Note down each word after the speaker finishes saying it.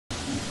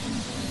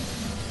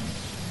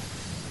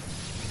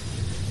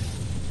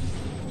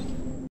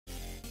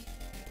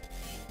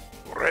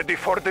Ready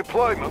for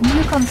deployment.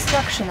 New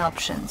construction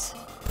options.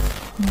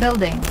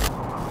 Building.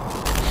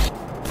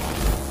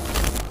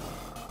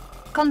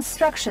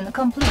 Construction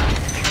complete.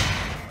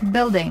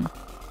 Building.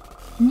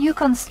 New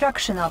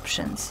construction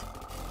options.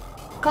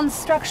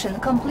 Construction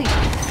complete.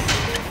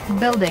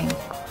 Building.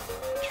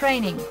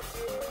 Training.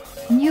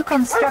 New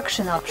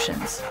construction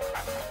options.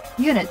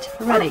 Unit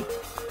ready.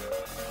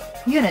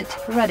 Unit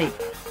ready.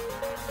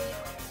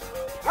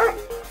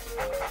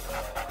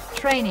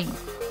 Training.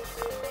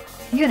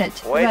 Unit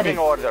Waiting ready.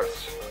 orders.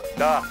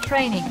 Da.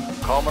 Training.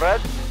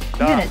 Comrade.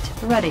 Da. Unit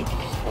ready.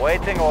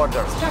 Waiting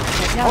orders.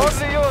 Structure For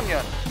garrison. the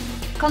Union.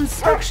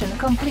 Construction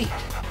complete.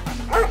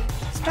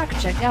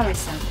 Structure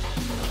garrison.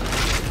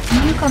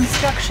 New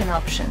construction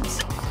options.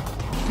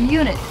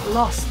 Unit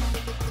lost.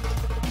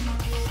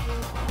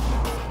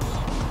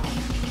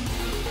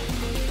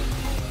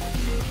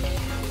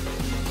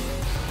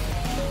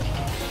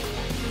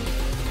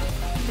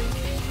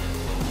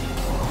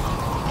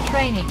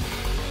 Training.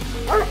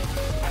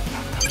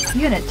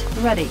 Unit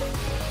ready.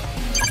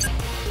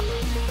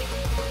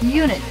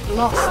 Unit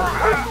lost.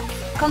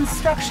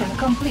 Construction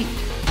complete.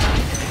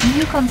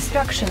 New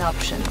construction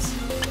options.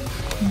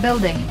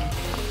 Building.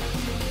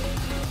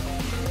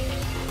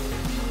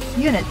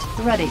 Unit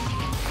ready.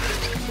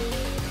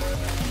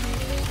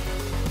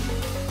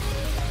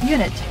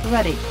 Unit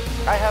ready.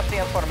 I have the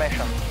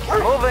information.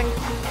 Moving.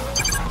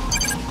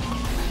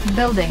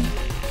 Building.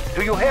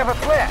 Do you have a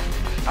plan?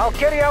 I'll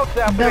carry out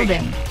the operation.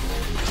 Building.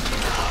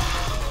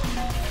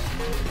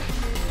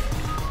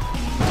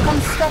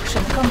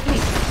 Construction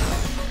complete.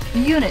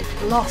 Unit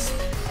lost.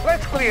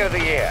 Let's clear the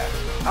air.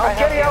 I'll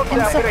carry out the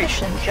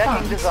operation. Insufficient Checking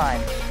funds.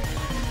 design.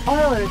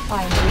 Oil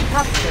refinery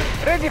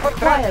captured. Ready for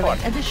Requiring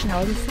transport.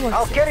 additional resources.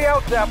 I'll carry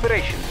out the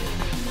operation.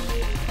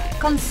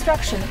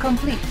 Construction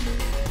complete.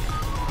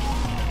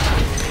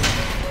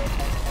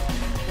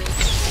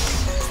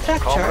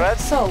 Structure Comrade.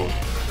 sold.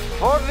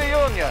 For the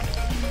Union.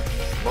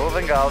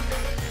 Moving out.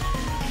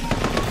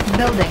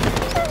 Building.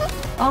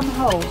 On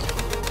hold.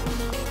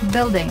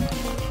 Building.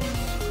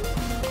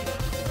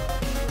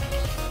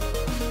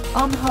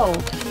 On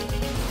hold.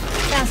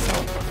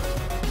 Cancel.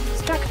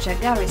 Structure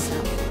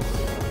garrison.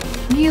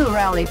 New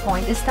rally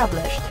point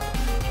established.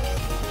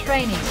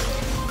 Training.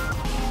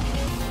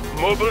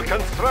 Mobile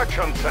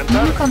construction New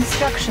center.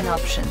 construction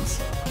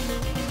options.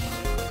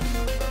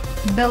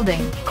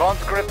 Building.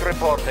 Conscript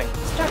reporting.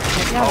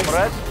 Structure garrison.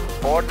 Comrade.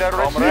 Order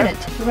received.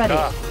 Unit ready.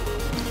 Da.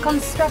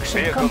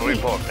 Construction Vehicle complete.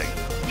 reporting.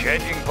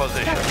 Changing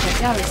position. Structure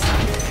garrison.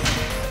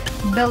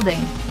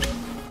 Building.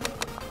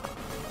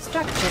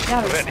 Structure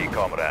garrison. Ready,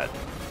 comrade.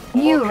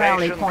 New Location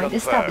rally point confirmed.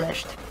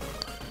 established.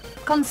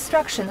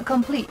 Construction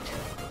complete.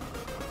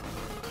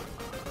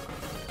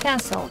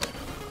 Cancelled.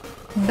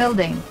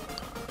 Building.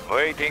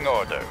 Waiting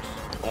orders.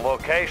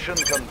 Location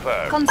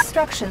confirmed.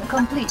 Construction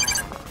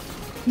complete.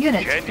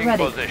 Unit Changing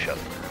ready. position.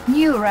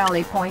 New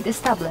rally point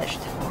established.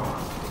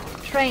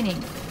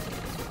 Training.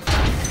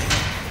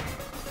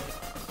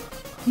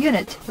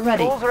 Unit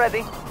ready. Tools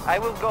ready. I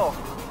will go.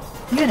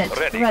 Unit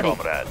Ready, ready.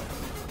 comrade.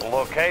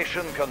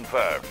 Location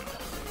confirmed.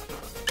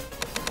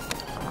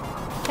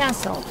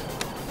 Cancelled.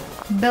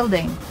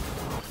 Building.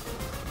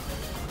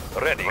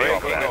 Ready,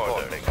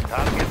 comrade.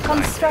 Target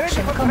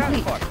Construction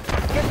complete.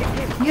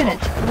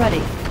 Unit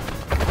ready.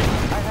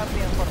 I have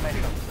the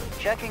information.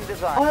 Checking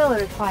design. Oil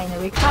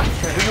refinery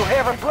captured. Do you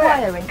have a plan?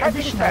 Requiring Captain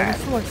additional Fan.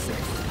 resources.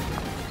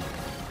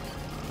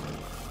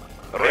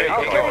 Ready,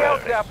 I'll carry out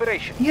the comrade.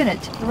 operation.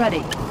 Unit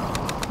ready.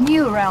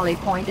 New rally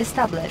point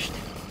established.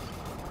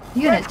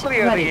 Unit Let's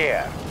clear ready. the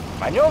air.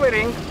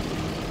 Maneuvering.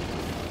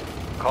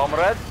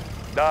 Comrade.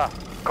 Da.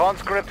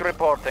 Conscript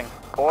reporting.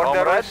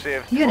 Order Comrade.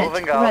 received. Unit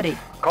Moving out. ready.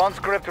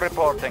 Conscript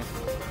reporting.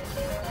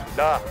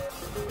 Da.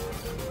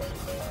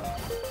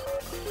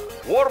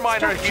 War miner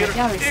Structure here.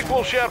 garrison.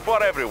 Equal share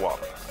for everyone.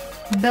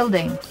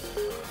 Building.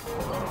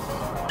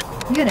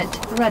 Unit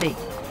ready.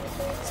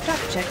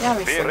 Structure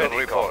garrison. Vehicle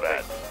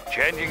reporting.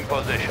 Changing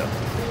position.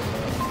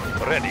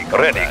 Ready,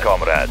 comrade. Ready,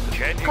 comrade.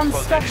 Changing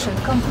Construction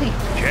position. complete.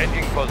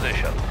 Changing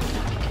position.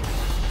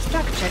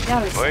 Structure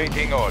garrison.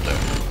 Waiting order.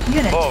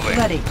 Unit Moving.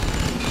 ready.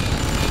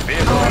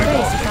 Vehicle Our base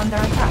is reporting. under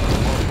attack.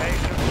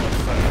 Location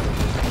confirmed.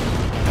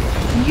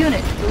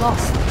 Unit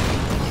lost.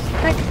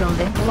 Tech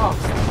building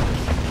lost.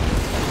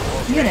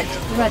 Unit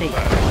ready.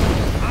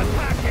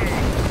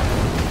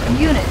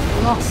 Unit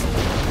lost.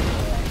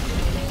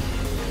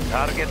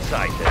 Target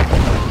sighted.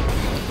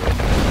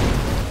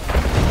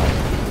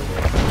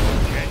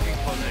 Changing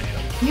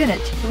position.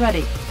 Unit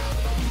ready.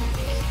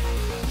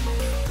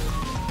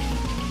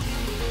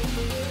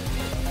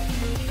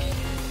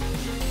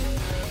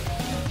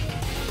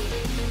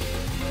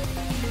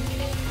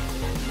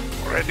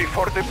 Ready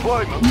for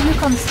deployment. New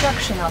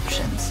construction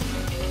options.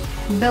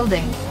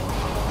 Building.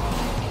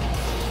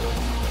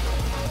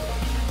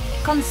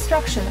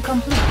 Construction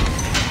complete.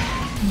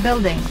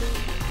 Building.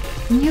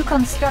 New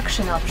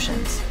construction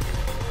options.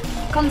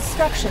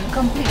 Construction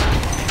complete.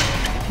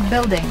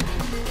 Building.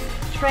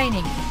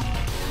 Training.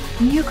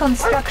 New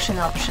construction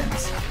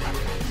options.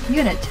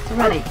 Unit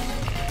ready.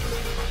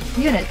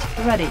 Unit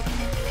ready.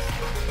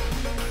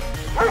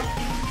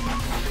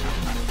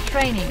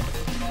 Training.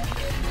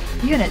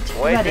 Unit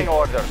Waiting ready.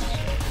 orders.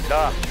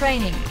 Da.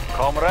 Training.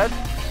 Comrade.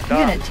 Da.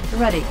 Unit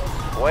ready.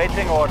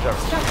 Waiting orders.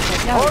 Structure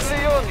For garrison.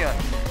 the Union.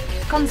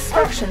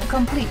 Construction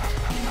complete.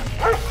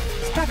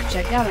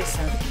 Structure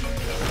garrison.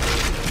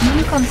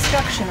 New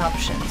construction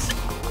options.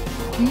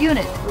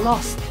 Unit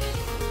lost.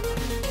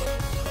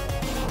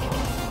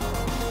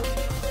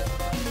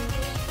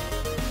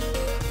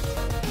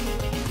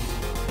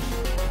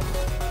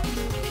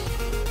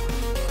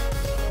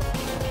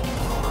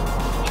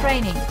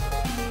 Training.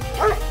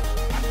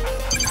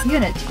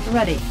 Unit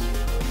ready.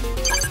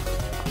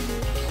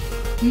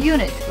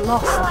 Unit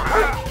lost.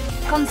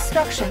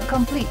 Construction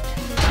complete.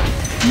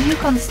 New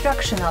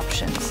construction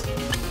options.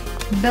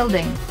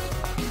 Building.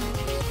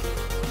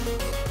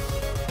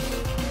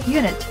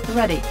 Unit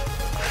ready.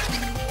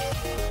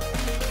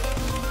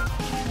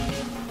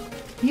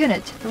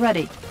 Unit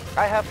ready.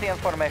 I have the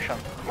information.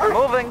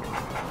 Moving.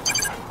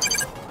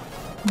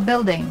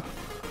 Building.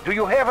 Do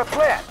you have a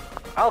plan?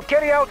 I'll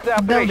carry out the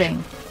operation.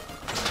 Building.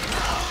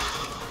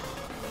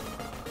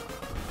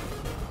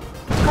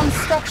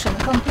 Construction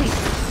complete.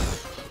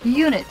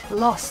 Unit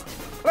lost.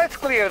 Let's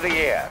clear the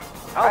air.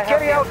 I'll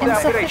carry out the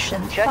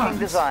operation. Insufficient Checking funds.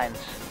 designs.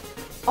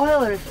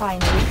 Oil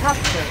refinery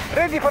captured.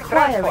 Ready for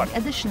Acquiring transport.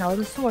 additional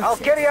resources. I'll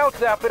carry out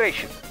the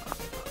operation.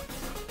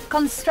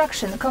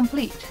 Construction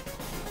complete.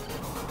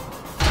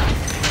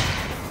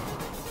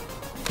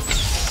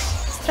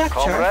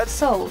 Structure Comrade.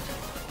 sold.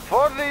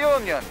 For the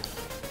Union.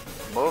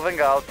 Moving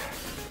out.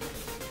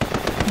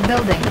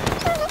 Building.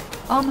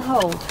 On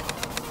hold.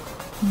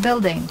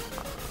 Building.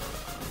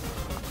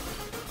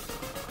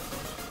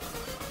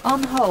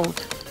 On hold.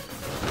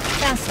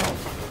 Cancelled.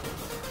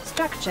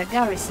 Structure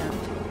garrison.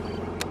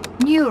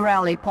 New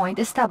rally point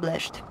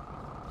established.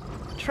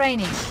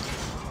 Training.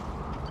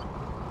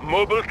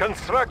 Mobile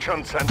construction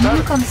New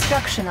center.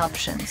 construction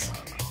options.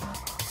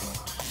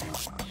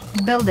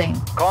 Building.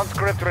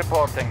 Conscript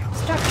reporting.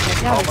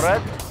 Structure garrison.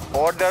 Comrade.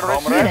 Order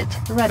received.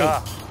 Unit ready.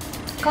 Da.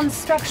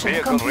 Construction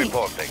Vehicle complete.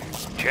 reporting.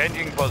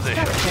 Changing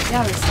position. Structure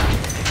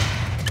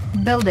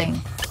garrison. Building.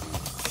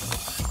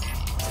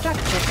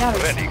 Structure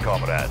garrison. Ready,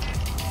 comrade.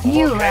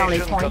 New Location rally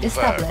point confirmed.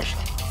 established.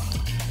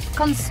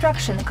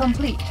 Construction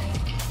complete.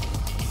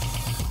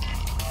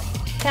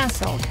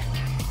 Cancelled.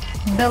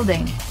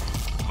 Building.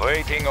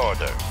 Waiting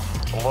order.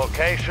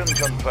 Location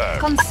confirmed.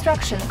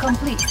 Construction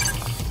complete.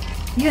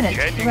 Unit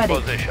Changing ready.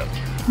 position.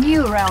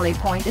 New rally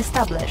point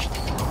established.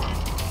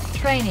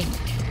 Training.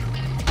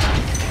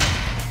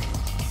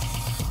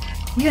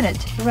 Unit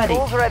ready.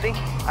 Tools ready.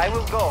 I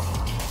will go.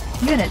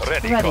 Unit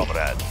Ready, ready.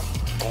 comrade.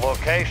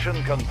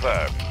 Location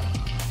confirmed.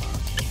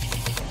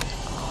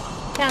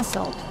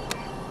 Cancelled.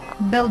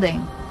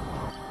 Building.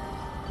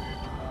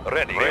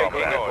 Ready,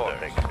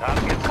 comrade.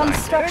 Target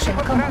Construction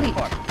Ready for complete.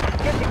 transport.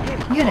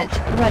 Getting in. Unit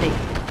ready.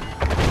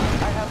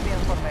 I have the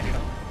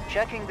information.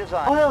 Checking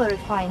design. Oil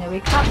refinery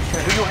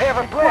captured. Do you have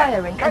a plan?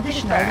 Acquiring Cutting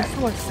additional fast.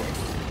 resources.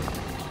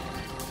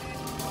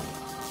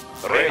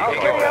 Ready, I'll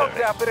carry out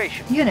the comrade.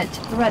 operation. Unit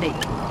ready.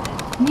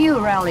 New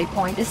rally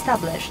point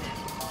established.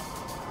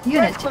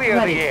 Unit Let's clear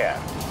ready. the air.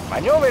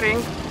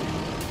 Maneuvering.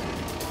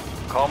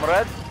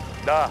 Comrade.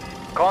 Da.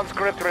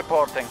 Conscript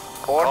reporting.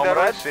 Order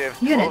Comrade.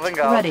 received. Unit Moving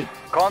out. ready.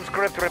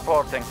 Conscript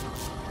reporting.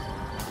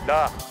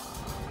 Da.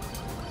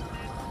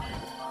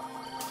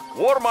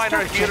 War miner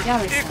Structure here.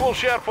 garrison. Equal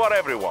share for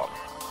everyone.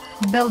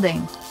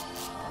 Building.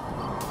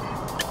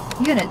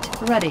 Unit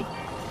ready.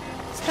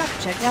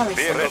 Structure garrison.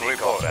 Vehicle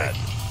reporting.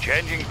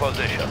 Changing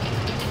position.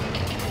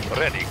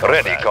 Ready,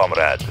 comrade. Ready,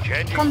 comrade.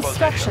 Changing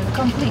Construction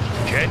position. complete.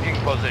 Changing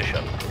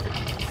position.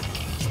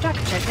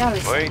 Structure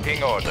garrison.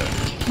 Waiting order.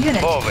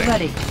 Unit Moving.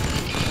 ready.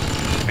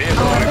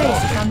 Vehicle Our base is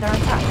reporting. under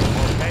attack.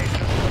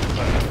 Location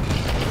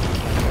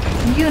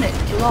confirmed. Unit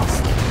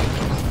lost.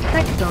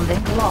 Tech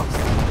building lost.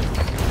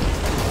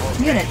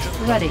 Unit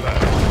ready.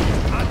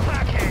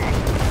 Attacking.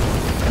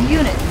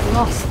 Unit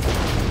lost.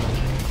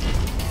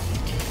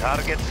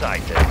 Target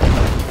sighted.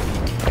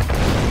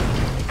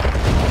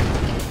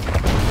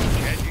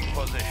 Changing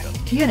position.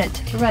 Unit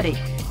ready.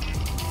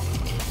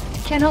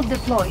 Cannot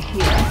deploy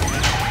here.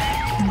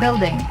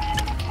 Building.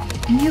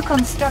 New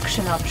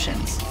construction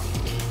options.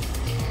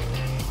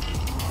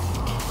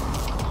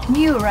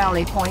 New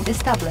rally point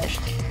established.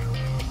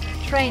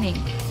 Training.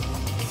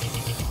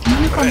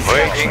 New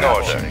construction Waiting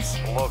order. options.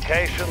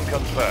 Location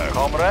confirmed.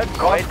 Comrade. Waiting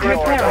Conscript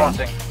order.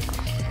 reporting.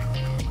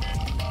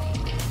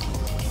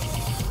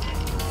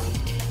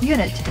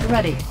 Unit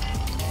ready.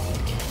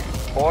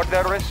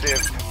 Order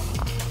received.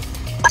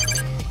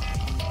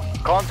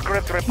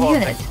 Conscript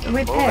reporting. Unit Moving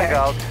repaired.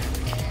 out.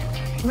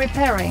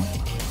 Repairing.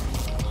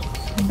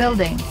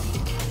 Building.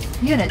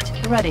 Unit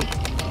ready.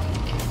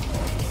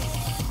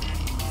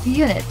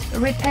 Unit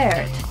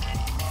repaired.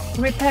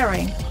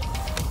 Repairing.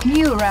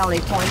 New rally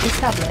point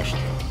established.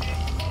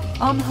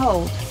 On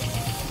hold.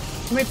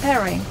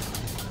 Repairing.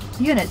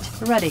 Unit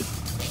ready.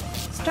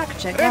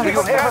 Structure Ready, you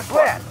garrison. have a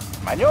plan.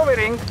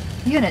 Maneuvering.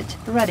 Unit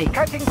ready.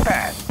 Cutting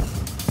fast.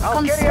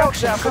 I'll carry out the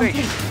Construction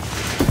operation.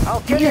 complete.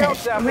 I'll carry out Unit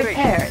the operation.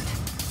 repaired.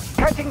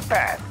 Cutting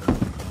fast.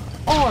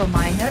 Ore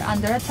miner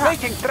under attack.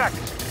 Making tracks.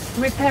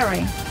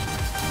 Repairing.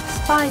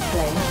 Spy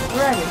plane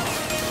ready.